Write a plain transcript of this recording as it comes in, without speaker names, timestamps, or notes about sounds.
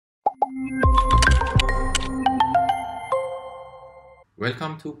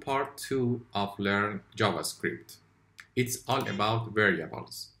Welcome to part 2 of Learn JavaScript. It's all about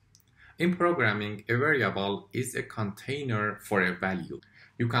variables. In programming, a variable is a container for a value.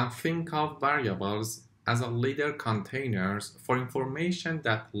 You can think of variables as a little containers for information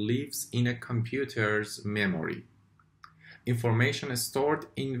that lives in a computer's memory. Information stored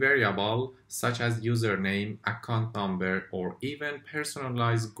in variables such as username, account number, or even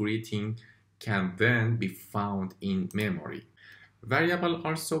personalized greeting can then be found in memory. Variable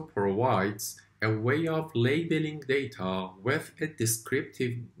also provides a way of labeling data with a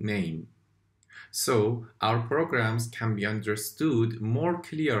descriptive name, so our programs can be understood more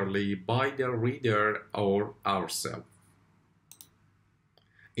clearly by the reader or ourselves.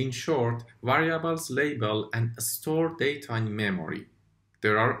 In short, variables label and store data in memory.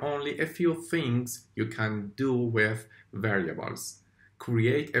 There are only a few things you can do with variables.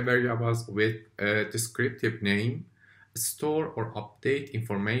 Create a variable with a descriptive name, store or update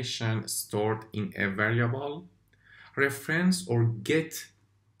information stored in a variable, reference or get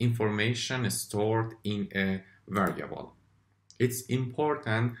information stored in a variable. It's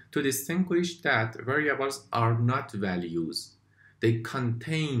important to distinguish that variables are not values. They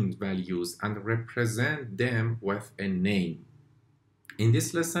contain values and represent them with a name. In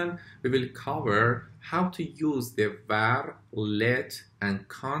this lesson, we will cover how to use the var, let, and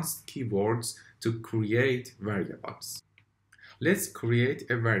const keywords to create variables. Let's create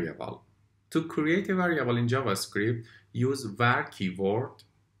a variable. To create a variable in JavaScript, use var keyword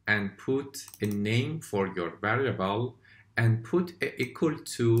and put a name for your variable and put an equal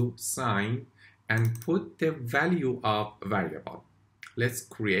to sign and put the value of variable. Let's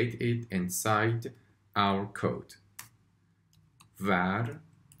create it inside our code. Var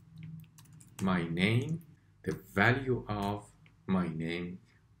my name, the value of my name,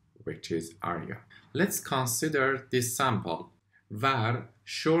 which is Arya. Let's consider this sample. Var,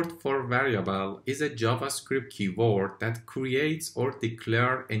 short for variable, is a JavaScript keyword that creates or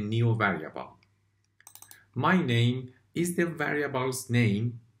declares a new variable. My name is the variable's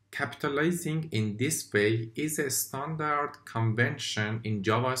name. Capitalizing in this way is a standard convention in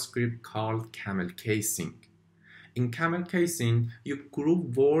JavaScript called camel casing. In camel casing, you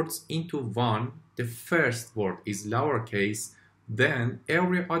group words into one. The first word is lowercase, then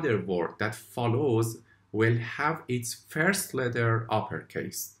every other word that follows will have its first letter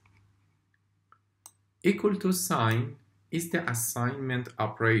uppercase. Equal to sign is the assignment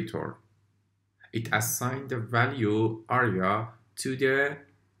operator. It assigns the value Arya to the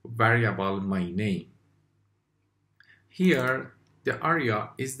variable my name. Here, the Arya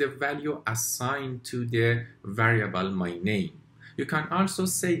is the value assigned to the variable my name. You can also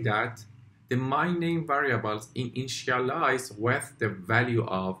say that the my name variables initialize with the value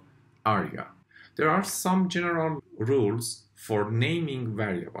of Arya. There are some general rules for naming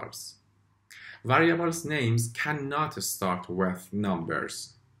variables. Variables' names cannot start with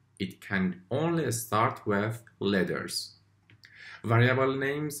numbers. It can only start with letters. Variable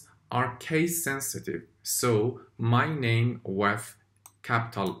names are case sensitive, so my name with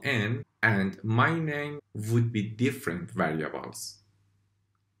capital N and my name would be different variables.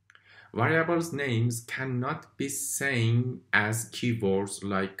 Variables' names cannot be same as keywords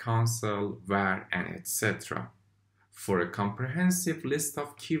like console, var, and etc. For a comprehensive list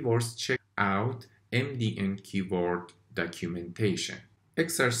of keywords, check out MDN keyword documentation.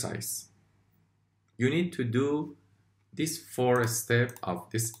 Exercise. You need to do this 4 steps of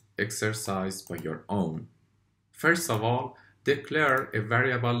this exercise by your own. First of all, declare a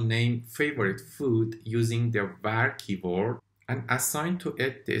variable named favorite food using the var keyword and assign to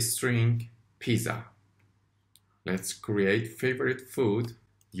it the string pizza. Let's create favorite food.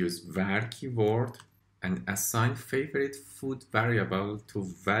 Use var keyword and assign favorite food variable to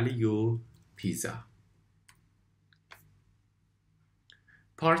value pizza.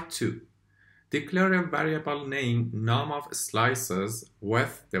 Part 2. Declare a variable named num of slices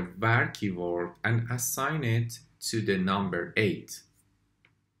with the var keyword and assign it to the number 8.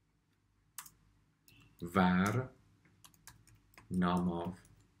 Var num of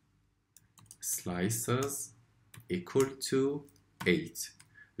slices equal to 8.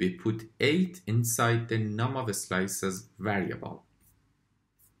 We put 8 inside the num of slices variable.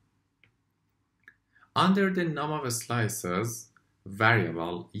 Under the num of slices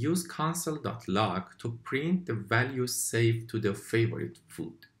variable, use console.log to print the value saved to the favorite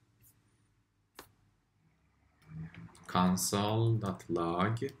food.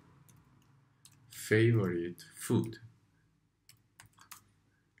 Console.log favorite food.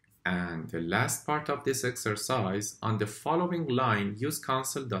 And the last part of this exercise, on the following line, use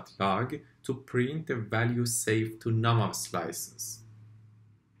console.log to print the value saved to num of slices.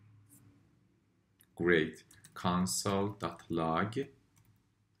 Great. Console.log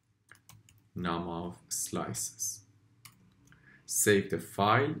num of slices. Save the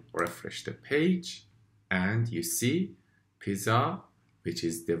file, refresh the page, and you see pizza, which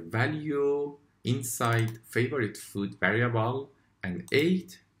is the value inside favorite food variable, and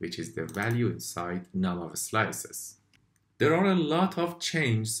 8, which is the value inside num of slices. There are a lot of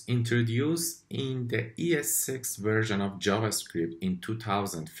changes introduced in the ES6 version of JavaScript in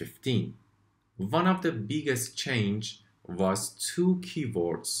 2015. One of the biggest change was two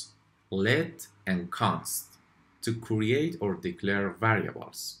keywords, let and const, to create or declare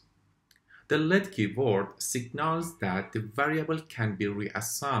variables. The let keyword signals that the variable can be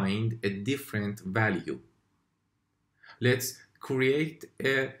reassigned a different value. Let's create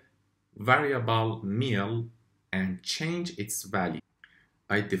a variable meal and change its value.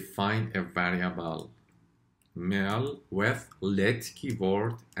 I define a variable meal with let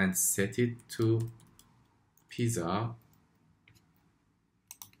keyword and set it to pizza.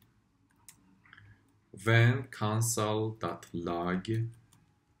 Then console.log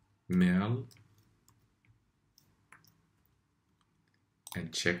meal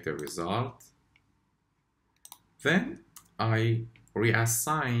and check the result. Then I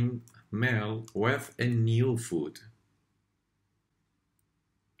reassign meal with a new food.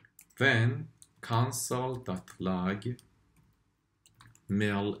 Then console.log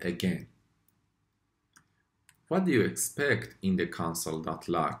meal again. What do you expect in the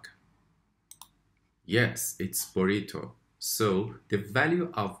console.log? Yes, it's burrito. So the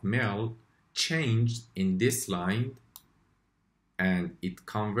value of meal changed in this line and it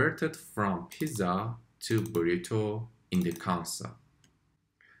converted from pizza to burrito in the console.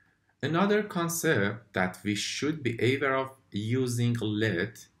 Another concept that we should be aware of using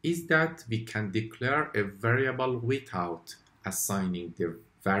let is that we can declare a variable without assigning the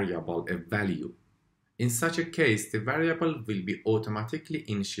variable a value. In such a case, the variable will be automatically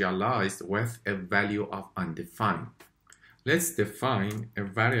initialized with a value of undefined. Let's define a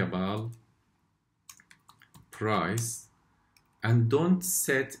variable price and don't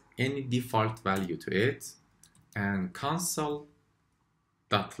set any default value to it, and console.log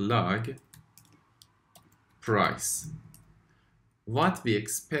price. What we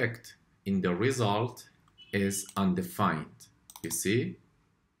expect in the result is undefined, you see?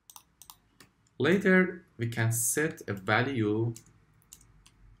 Later, we can set a value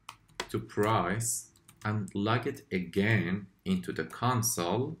to price and log it again into the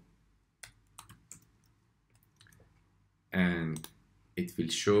console, and it will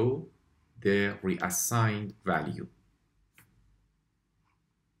show the reassigned value.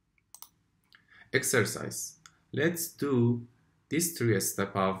 Exercise. Let's do these 3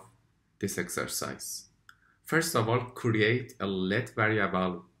 steps of this exercise. First of all, create a let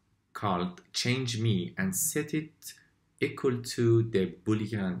variable called changeMe and set it equal to the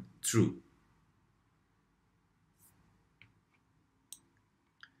boolean true.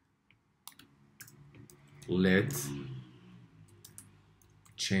 Let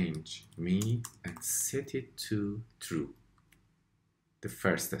changeMe and set it to true. The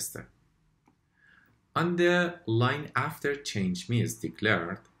first step. On the line after changeMe is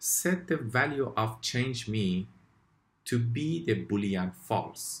declared, set the value of changeMe to be the boolean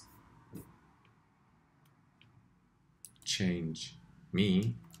false.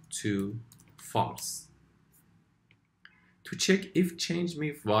 ChangeMe to false. To check if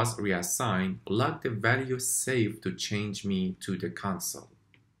changeMe was reassigned, log the value saved to changeMe to the console.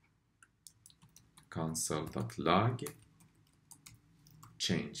 Console.log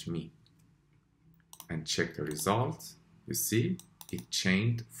changeMe. And check the result. You see, it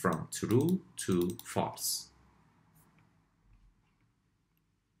changed from true to false.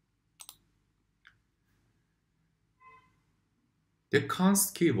 The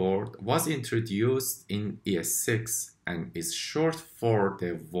const keyword was introduced in ES6 and is short for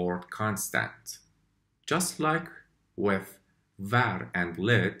the word constant. Just like with var and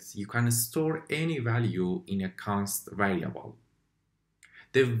let, you can store any value in a const variable.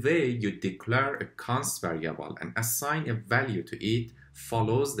 The way you declare a const variable and assign a value to it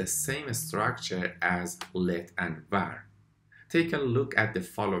follows the same structure as let and var. Take a look at the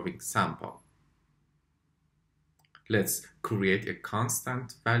following sample. Let's create a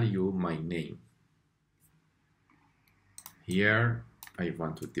constant value, my name. Here, I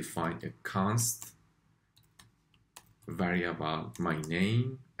want to define a const variable, my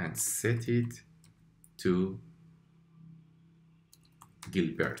name, and set it to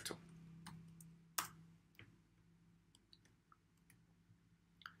Gilberto.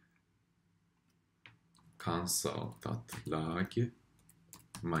 Console.log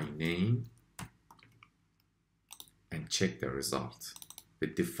my name and check the result. We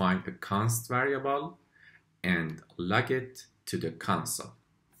define a const variable and log it to the console.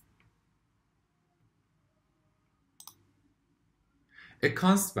 A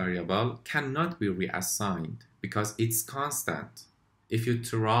const variable cannot be reassigned because it's constant. If you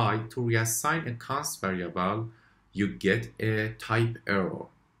try to reassign a const variable, you get a type error.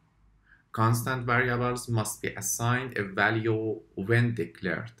 Constant variables must be assigned a value when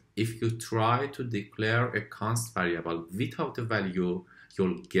declared. If you try to declare a const variable without a value,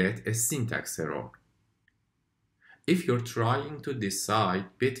 you'll get a syntax error. If you're trying to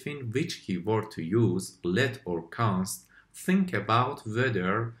decide between which keyword to use, let or const, think about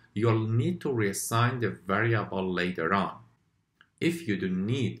whether you'll need to reassign the variable later on. If you do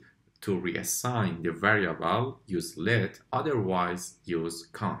need to reassign the variable, use let, otherwise use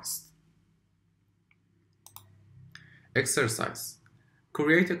const. Exercise.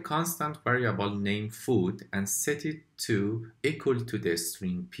 Create a constant variable named food and set it to equal to the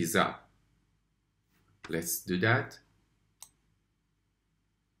string pizza. Let's do that.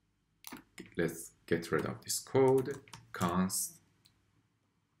 Let's get rid of this code. Const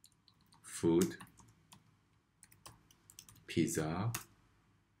food pizza.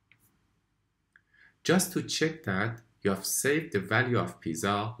 Just to check that you have saved the value of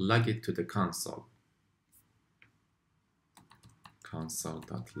pizza, log it to the console.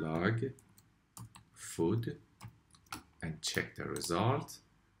 Console.log food and check the result.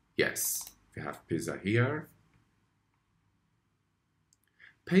 Yes, we have pizza here.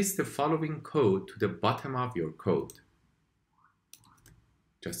 Paste the following code to the bottom of your code.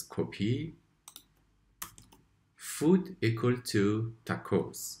 Just copy food equal to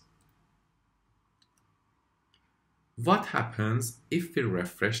tacos. What happens if we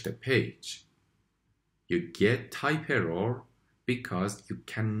refresh the page? You get type error because you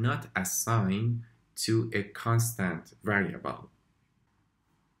cannot assign to a constant variable.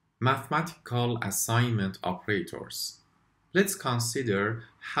 Mathematical assignment operators. Let's consider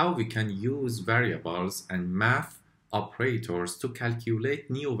how we can use variables and math operators to calculate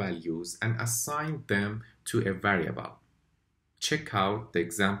new values and assign them to a variable. Check out the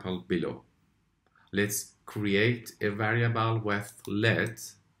example below. Let's create a variable with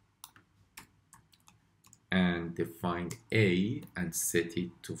let and define a and set it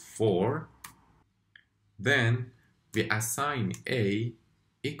to 4. Then we assign a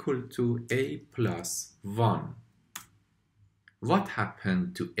equal to a plus 1. What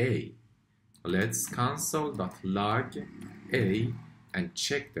happened to a? Let's console.log a and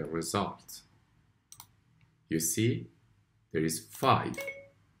check the result. You see, there is 5.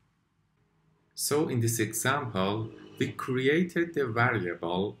 So in this example, we created the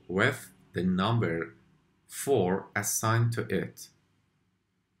variable with the number 4 assigned to it.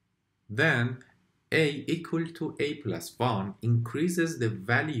 Then a equal to a plus 1 increases the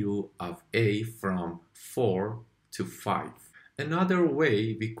value of a from 4 to 5. Another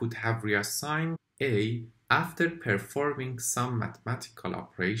way we could have reassigned a after performing some mathematical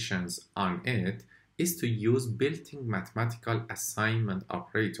operations on it is to use built-in mathematical assignment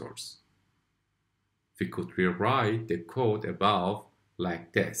operators. We could rewrite the code above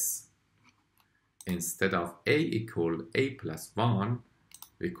like this. Instead of a equal a plus 1,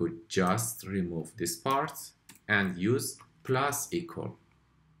 we could just remove this part and use plus equal.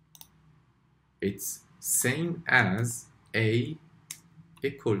 It's same as a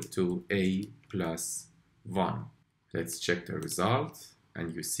equal to a plus 1. Let's check the result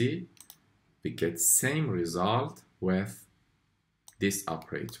and you see we get same result with this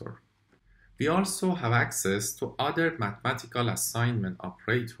operator. We also have access to other mathematical assignment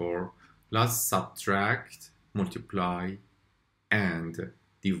operator like subtract, multiply, and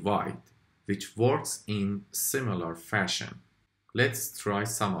divide, which works in similar fashion. Let's try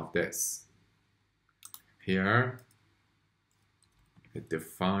some of this. Here, we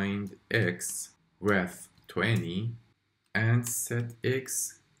defined x with 20 and set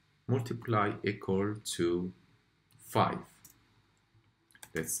x multiply equal to 5.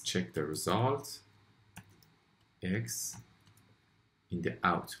 Let's check the result. X in the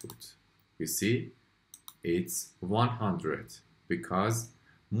output. You see, it's 100 because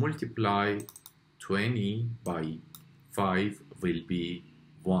multiply 20 by 5 will be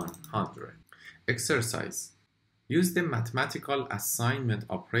 100. Exercise. Use the mathematical assignment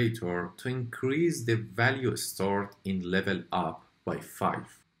operator to increase the value stored in level up by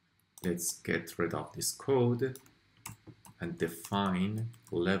 5. Let's get rid of this code and define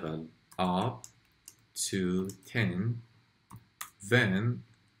level up to 10, then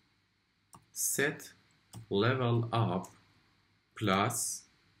set level up plus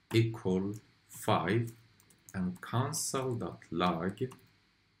equal 5 and console.log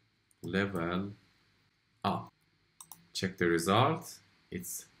level up. Check the result.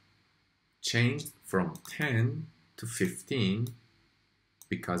 It's changed from 10 to 15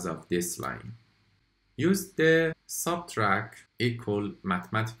 because of this line. Use the subtract equal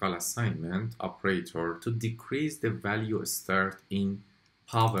mathematical assignment operator to decrease the value stored in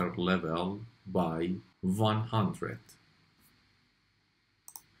power level by 100.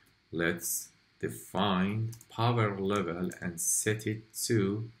 Let's define power level and set it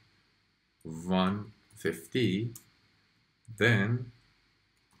to 150. Then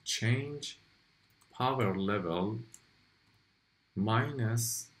change power level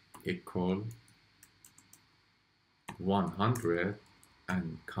minus equal 100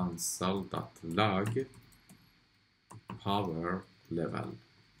 and console.log power level.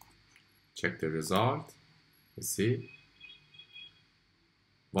 Check the result. You see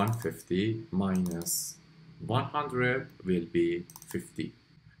 150 minus 100 will be 50.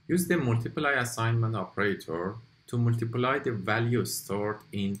 Use the multiply assignment operator to multiply the value stored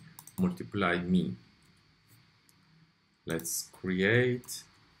in multiply me. Let's create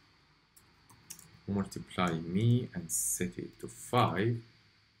multiply me and set it to 5.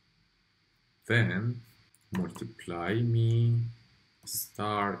 Then multiply me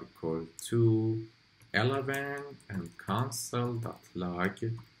star equal to 11 and console.log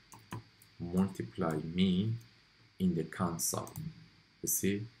multiply me in the console. You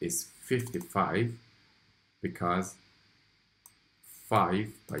see it's 55 because 5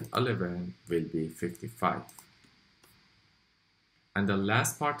 by 11 will be 55. And the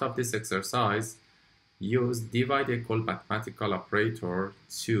last part of this exercise, use divide equal mathematical operator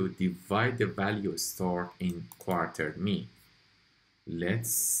to divide the value stored in quarter me.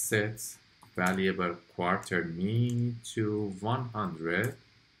 Let's set variable quarter me to 100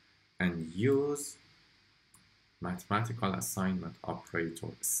 and use mathematical assignment operator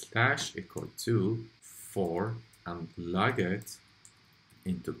slash equal to 4 and log it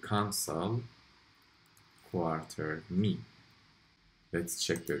into console quarter me. Let's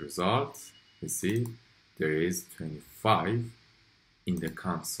check the result. You see there is 25 in the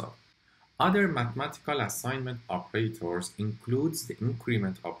console. Other mathematical assignment operators includes the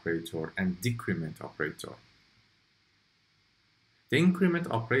increment operator and decrement operator. The increment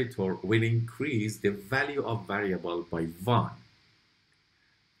operator will increase the value of variable by 1.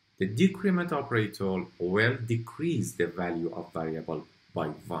 The decrement operator will decrease the value of variable by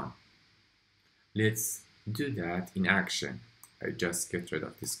 1. Let's do that in action. I just get rid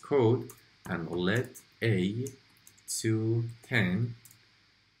of this code and let a to 10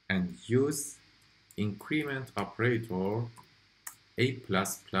 and use increment operator a++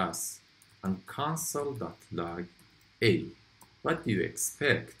 and console.log a. What do you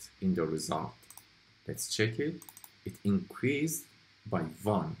expect in the result? Let's check it. It increased by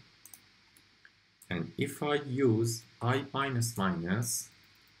 1. And if I use I minus minus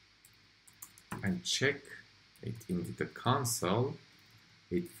and check it into the console,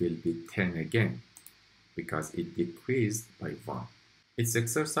 it will be 10 again because it decreased by 1. It's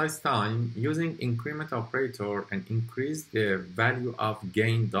exercise time. Using increment operator and increase the value of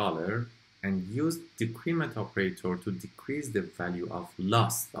gain dollar and use decrement operator to decrease the value of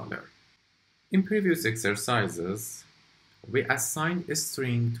loss dollar. In previous exercises, we assigned a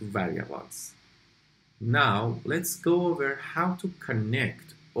string to variables. Now let's go over how to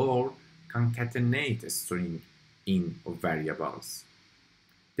connect or concatenate a string in variables.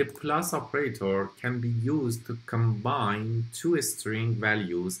 The plus operator can be used to combine two string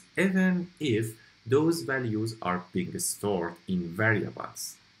values even if those values are being stored in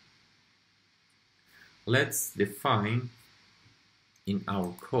variables. Let's define in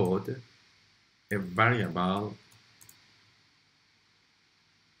our code a variable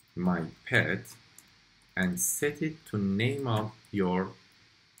my pet and set it to name of your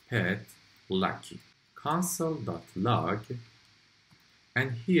pet Lucky. Console.log,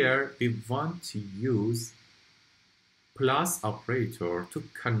 and here we want to use plus operator to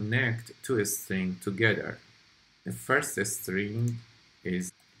connect two strings together. The first string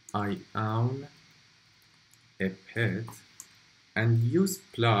is I own a pet and use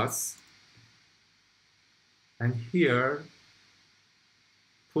plus, and here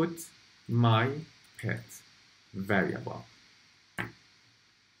put my pet variable.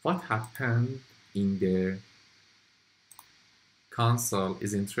 What happened in the console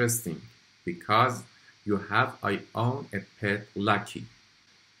is interesting because you have I own a pet Lucky.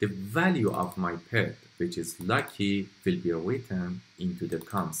 The value of my pet, which is Lucky, will be written into the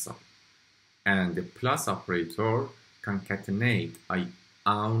console. And the plus operator concatenate I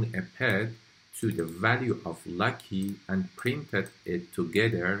own a pet to the value of Lucky and printed it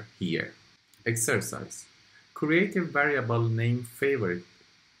together here. Exercise. Create a variable named favorite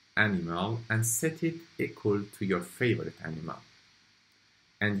animal and set it equal to your favorite animal.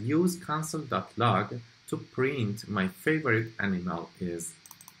 And use console.log to print my favorite animal is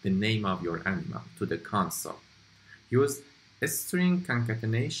the name of your animal to the console. Use a string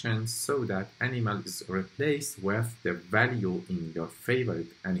concatenation so that animal is replaced with the value in your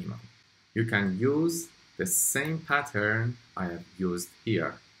favorite animal. You can use the same pattern I have used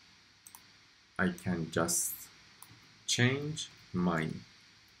here. I can just change my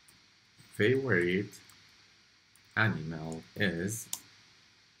favorite animal is,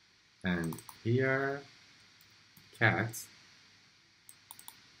 and here cat,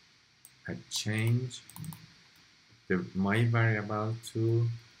 I change my variable to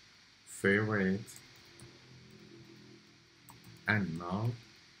favorite animal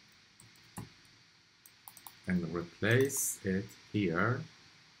and replace it here.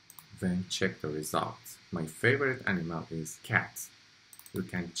 Then check the result. My favorite animal is cat. You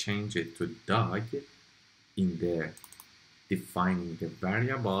can change it to dog in the defining the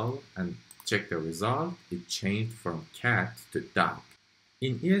variable and check the result. It changed from cat to dog.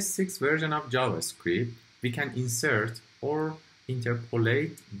 In ES6 version of JavaScript, we can insert or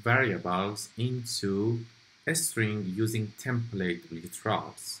interpolate variables into a string using template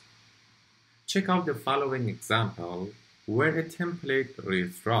literals. Check out the following example where a template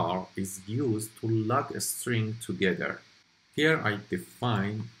literal is used to log a string together. Here I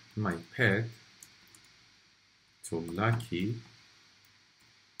define my pet to Lucky,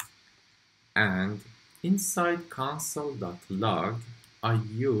 and inside console.log I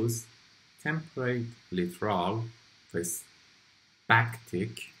use template literal with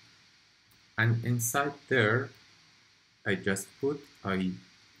backtick, and inside there I just put I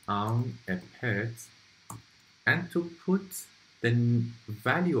own a pet, and to put the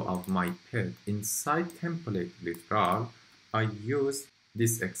value of my pet inside template literal I use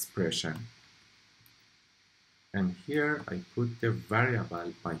this expression, and here I put the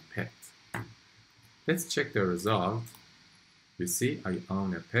variable my pet. Let's check the result. You see I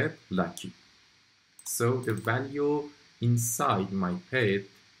own a pet Lucky. So the value inside my pet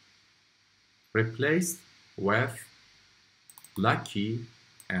replaced with Lucky,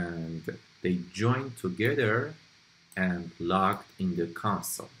 and they joined together and logged in the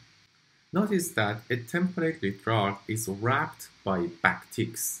console. Notice that a template literal is wrapped by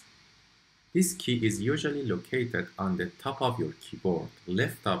backticks. This key is usually located on the top of your keyboard,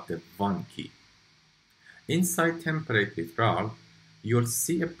 left of the 1 key. Inside template literal, you'll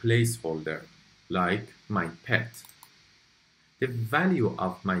see a placeholder like my pet. The value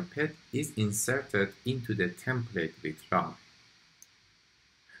of my pet is inserted into the template literal.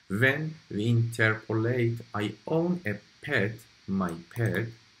 When we interpolate I own a pet, my pet,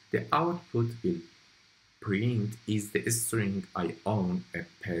 the output will print is the string I own a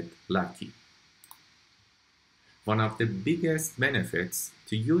pet Lucky. One of the biggest benefits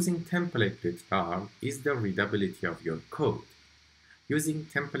to using template literal is the readability of your code. Using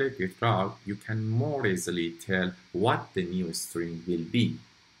template literal, you can more easily tell what the new string will be.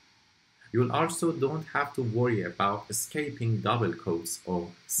 You'll also don't have to worry about escaping double quotes or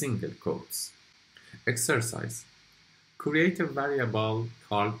single quotes. Exercise. Create a variable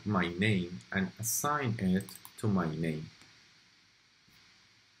called my name and assign it to my name.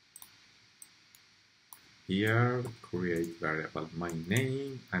 Here, create variable my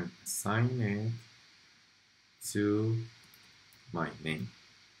name and assign it to my name.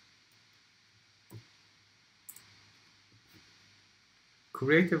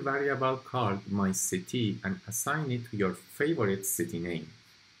 Create a variable called my city and assign it to your favorite city name.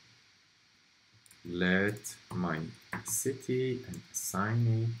 Let my city and assign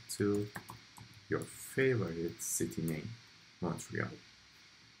it to your favorite city name, Montreal.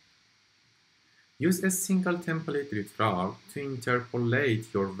 Use a single template literal to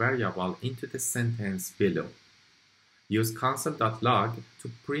interpolate your variable into the sentence below. Use console.log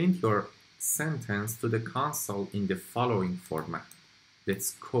to print your sentence to the console in the following format.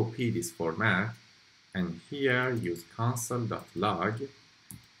 Let's copy this format, and here use console.log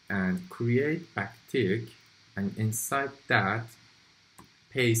and create backtick, and inside that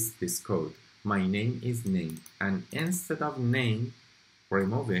paste this code. My name is name, and instead of name,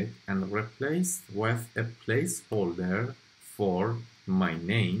 remove it and replace with a placeholder for my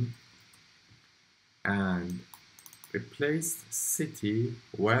name, and replace city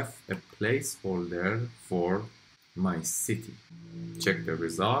with a placeholder for my city. Check the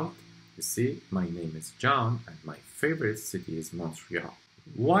result. You see, my name is John and my favorite city is Montreal.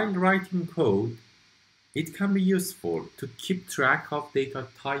 While writing code, it can be useful to keep track of data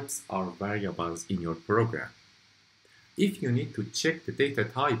types or variables in your program. If you need to check the data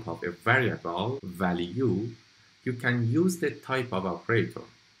type of a variable value, you can use the typeof operator.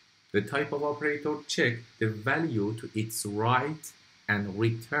 The typeof operator checks the value to its right and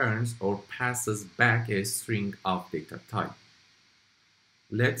returns or passes back a string of data type.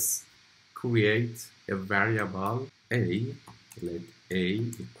 Let's create a variable a, let a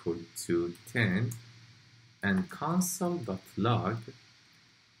equal to 10, and console.log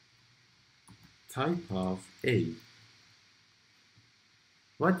typeof a.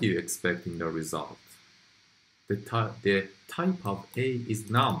 What do you expect in the result? The type of a is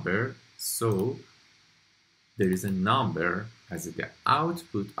number, so there is a number as the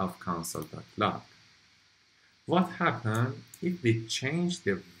output of console.log. What happens if we change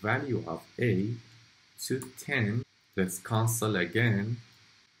the value of a to 10? Let's console again,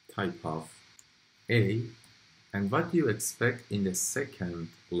 typeof a, and what do you expect in the second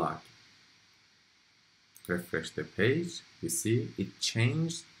log? Refresh the page, you see it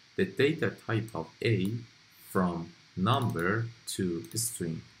changed the data type of a from number to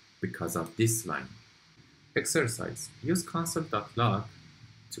string because of this line. Exercise. Use console.log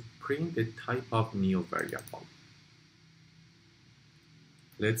to print the type of new variable.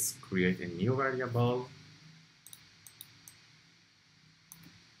 Let's create a new variable.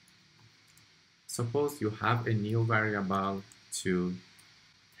 Suppose you have a new variable to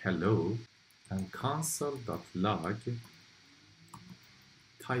hello and console.log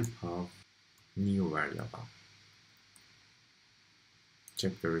typeof new variable.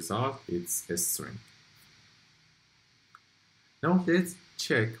 Check the result, it's a string. Now let's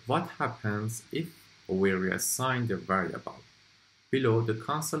check what happens if we reassign the variable. Below the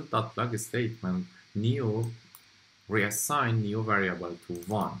console.log statement, reassign new variable to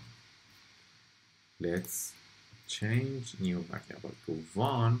 1. Let's change new variable to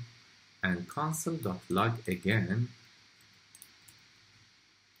 1 and console.log again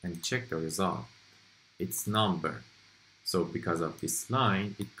and check the result. It's number. So because of this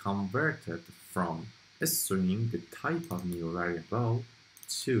line, it converted from a string the type of new variable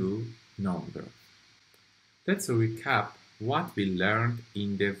to number. Let's recap what we learned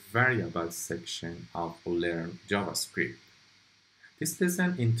in the variable section of Learn JavaScript. This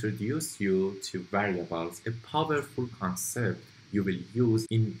lesson introduced you to variables, a powerful concept you will use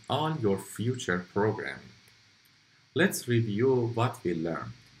in all your future programming. Let's review what we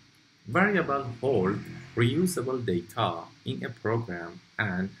learned. Variables hold reusable data in a program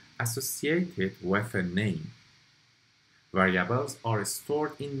and associated with a name. Variables are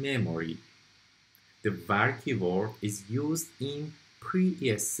stored in memory. The var keyword is used in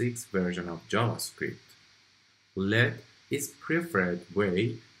pre-ES6 version of JavaScript. Let is preferred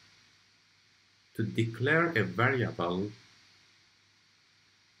way to declare a variable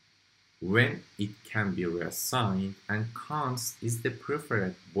when it can be reassigned, and const is the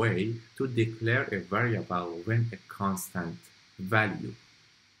preferred way to declare a variable when a constant value.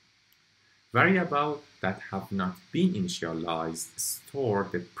 Variables that have not been initialized store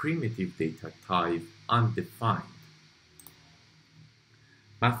the primitive data type undefined.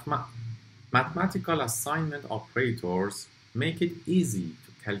 Mathematical assignment operators make it easy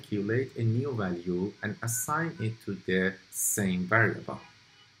to calculate a new value and assign it to the same variable.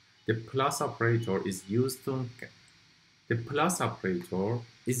 The plus operator is used to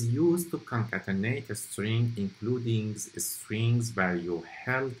concatenate a string, including a string's value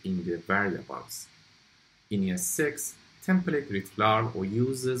held in the variables. In ES6, template with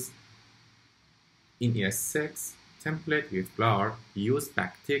var use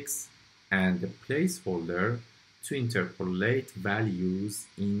backticks and the placeholder to interpolate values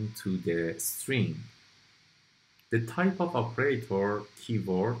into the string. The type of operator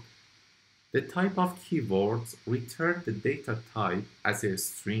keyword. The type of keywords return the data type as a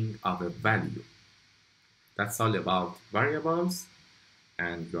string of a value. That's all about variables,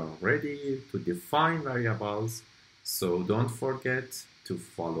 and you are ready to define variables. So don't forget to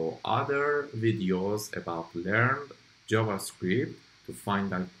follow other videos about Learn JavaScript to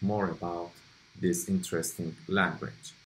find out more about this interesting language.